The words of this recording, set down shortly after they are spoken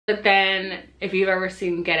But then if you've ever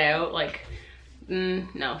seen Get Out, like,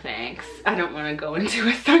 no thanks. I don't want to go into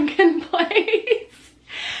a sunken place.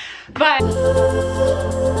 But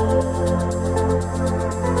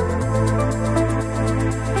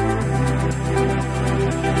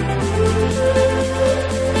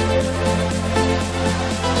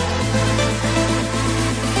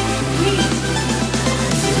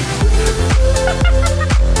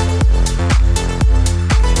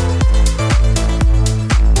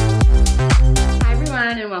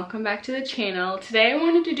welcome back to the channel. Today I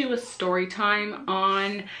wanted to do a story time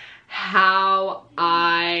on how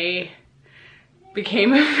I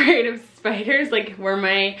became afraid of spiders, like where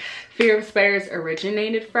my fear of spiders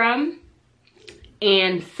originated from.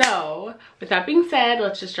 And so with that being said,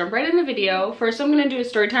 let's just jump right in the video. First I'm going to do a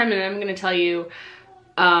story time and then I'm going to tell you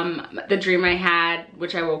the dream I had,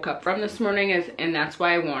 which I woke up from this morning, and that's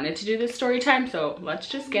why I wanted to do this story time. So let's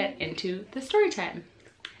just get into the story time.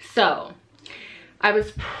 So I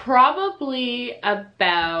was probably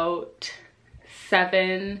about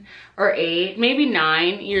 7 or 8, maybe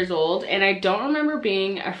 9 years old, and I don't remember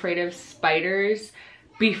being afraid of spiders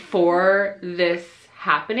before this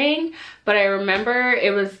happening, but I remember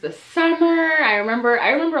it was the summer. I remember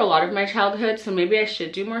a lot of my childhood, so maybe I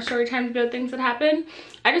should do more story times about things that happen.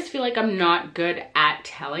 I just feel like I'm not good at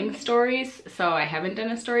telling stories, so I haven't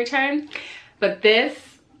done a story time. But this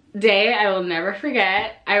day I will never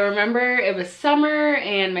forget. I remember it was summer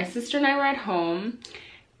and my sister and I were at home,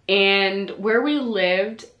 and where we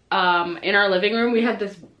lived, in our living room, we had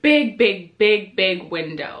this big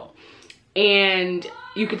window, and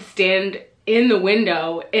you could stand in the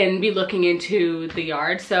window and be looking into the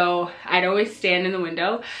yard. So I'd always stand in the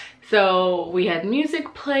window. So we had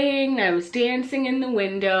music playing, I was dancing in the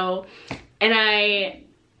window, and I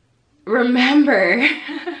remember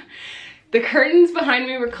the curtains behind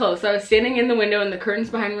me were closed. So I was standing in the window and the curtains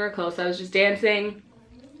behind me were closed. So I was just dancing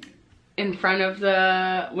in front of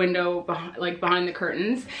the window, behind the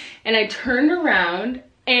curtains. And I turned around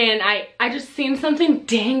and I just seen something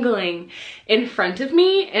dangling in front of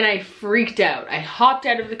me, and I freaked out. I hopped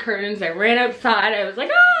out of the curtains, I ran outside, I was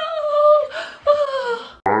like, oh, oh.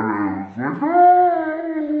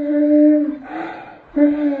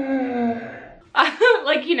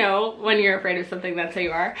 Like, you know, when you're afraid of something, that's how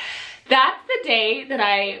you are. That's the day that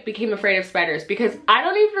I became afraid of spiders, because I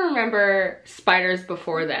don't even remember spiders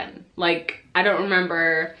before then. Like, I don't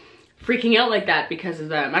remember freaking out like that because of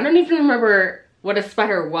them. I don't even remember what a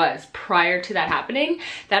spider was prior to that happening.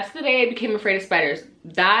 That's the day I became afraid of spiders.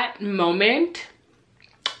 That moment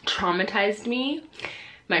traumatized me.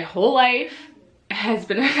 My whole life has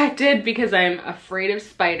been affected because I'm afraid of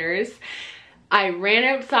spiders. I ran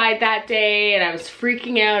outside that day and I was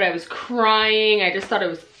freaking out. I was crying. I just thought it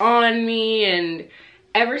was on me. And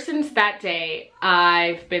ever since that day,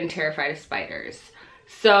 I've been terrified of spiders.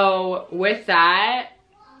 So with that,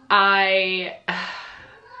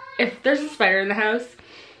 if there's a spider in the house,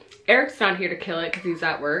 Eric's not here to kill it because he's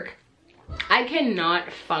at work. I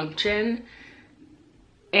cannot function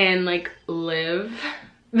and like live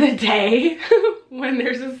the day when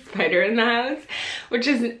there's a spider in the house, which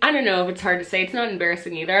is, I don't know if it's hard to say. It's not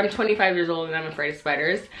embarrassing either. I'm 25 years old and I'm afraid of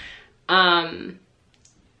spiders.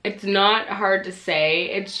 It's not hard to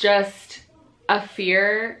say. It's just a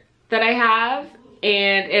fear that I have,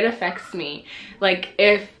 and it affects me. Like,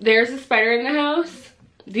 if there's a spider in the house,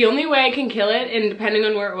 the only way I can kill it, and depending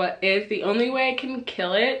on where it is, the only way I can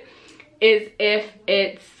kill it is if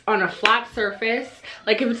it's on a flat surface.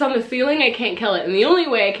 Like, if it's on the ceiling, I can't kill it. And the only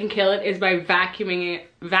way I can kill it is by vacuuming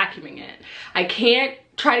it. I can't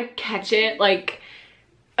try to catch it. Like,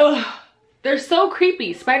 ugh, they're so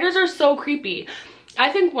creepy. Spiders are so creepy.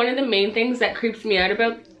 I think one of the main things that creeps me out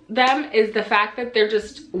about them is the fact that they're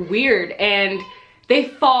just weird, and they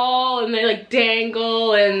fall and they like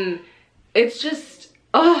dangle, and it's just,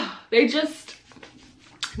 oh, they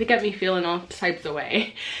get me feeling all types of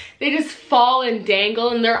way. They just fall and dangle,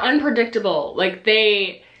 and they're unpredictable. Like,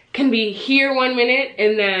 they can be here one minute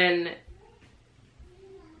and then,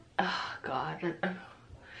 oh God.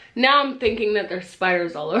 Now I'm thinking that there's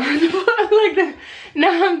spiders all over the place.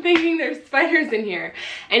 Now I'm thinking there's spiders in here.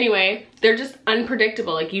 Anyway, they're just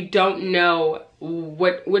unpredictable. Like, you don't know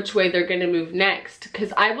which way they're gonna move next.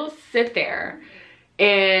 Because I will sit there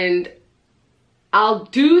and I'll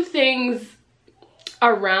do things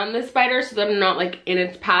around the spider so that I'm not like in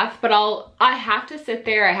its path, but I have to sit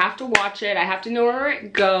there, I have to watch it, I have to know where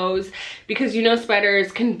it goes, because you know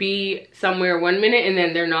spiders can be somewhere one minute and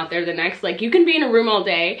then they're not there the next. Like, you can be in a room all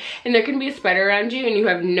day and there can be a spider around you and you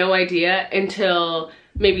have no idea until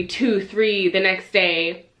maybe 2, 3 the next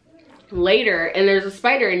day, later and there's a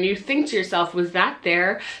spider and you think to yourself, was that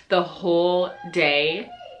there the whole day?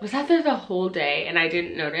 Was that there the whole day and I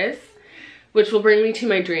didn't notice? Which will bring me to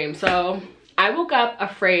my dream. So I woke up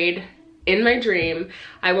afraid in my dream.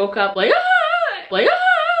 I woke up like, ah! Like, ah!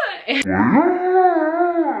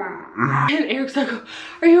 And Eric's like,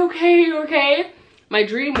 are you okay? Are you okay? My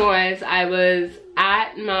dream was I was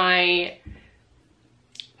at my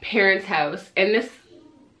parents' house, and was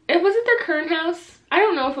it their current house? I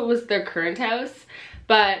don't know if it was their current house,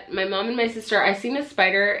 but my mom and my sister, I seen a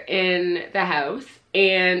spider in the house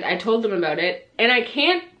and I told them about it, and I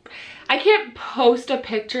can't post a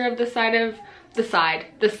picture of the size of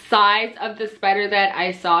the spider that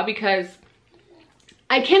I saw because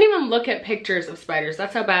I can't even look at pictures of spiders.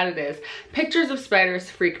 That's how bad it is. Pictures of spiders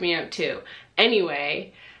freak me out too.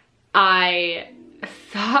 Anyway, I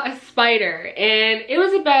saw a spider and it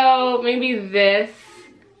was about maybe this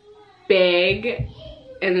big,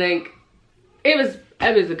 and like it was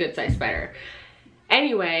a good sized spider.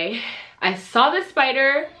 Anyway, I saw this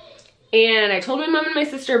spider and I told my mom and my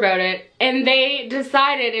sister about it, and they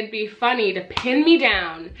decided it'd be funny to pin me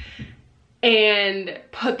down and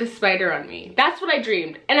put the spider on me. That's what I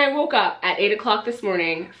dreamed. And I woke up at 8 o'clock this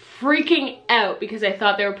morning freaking out because I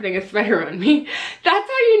thought they were putting a spider on me. That's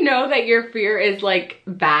how you know that your fear is like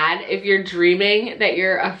bad. If you're dreaming that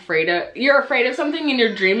you're afraid of something and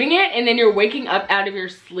you're dreaming it, and then you're waking up out of your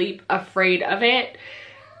sleep afraid of it.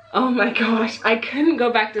 Oh my gosh, I couldn't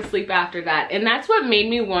go back to sleep after that. And that's what made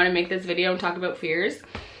me want to make this video and talk about fears.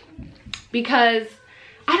 Because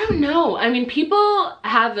I don't know. I mean, people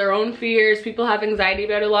have their own fears. People have anxiety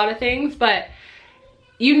about a lot of things, but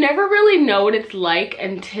you never really know what it's like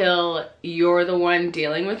until you're the one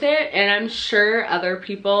dealing with it. And I'm sure other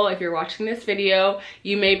people, if you're watching this video,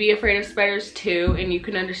 you may be afraid of spiders too, and you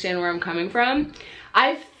can understand where I'm coming from.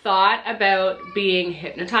 I've thought about being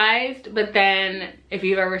hypnotized, but then if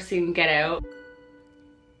you've ever seen Get Out,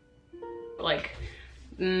 like,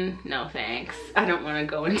 no thanks. I don't want to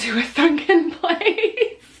go into a sunken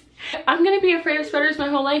place. I'm gonna be afraid of spiders my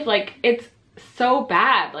whole life. Like, it's so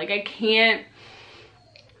bad. Like, I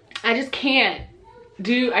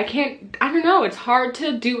don't know, it's hard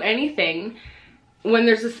to do anything when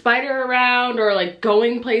there's a spider around, or like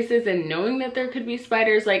going places and knowing that there could be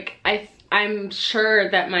spiders. Like, I'm sure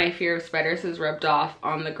that my fear of spiders has rubbed off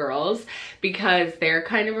on the girls because they're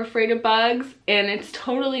kind of afraid of bugs, and it's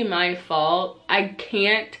totally my fault. I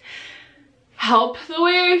can't help the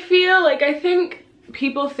way I feel. Like, I think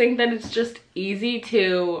people think that it's just easy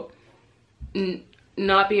to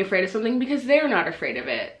not be afraid of something because they're not afraid of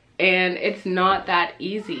it. And it's not that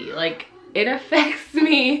easy. Like, it affects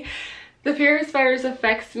me. The fear of spiders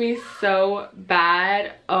affects me so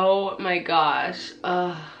bad. Oh my gosh.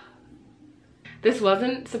 This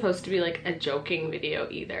wasn't supposed to be like a joking video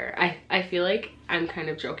either. I feel like I'm kind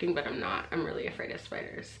of joking, but I'm not. I'm really afraid of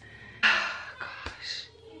spiders. Gosh.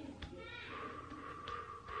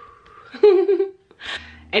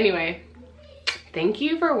 Anyway, thank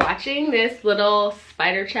you for watching this little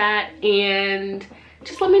spider chat, and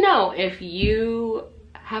just let me know if you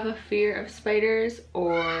have a fear of spiders,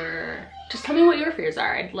 or just tell me what your fears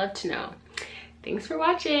are. I'd love to know. Thanks for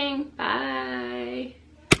watching. Bye.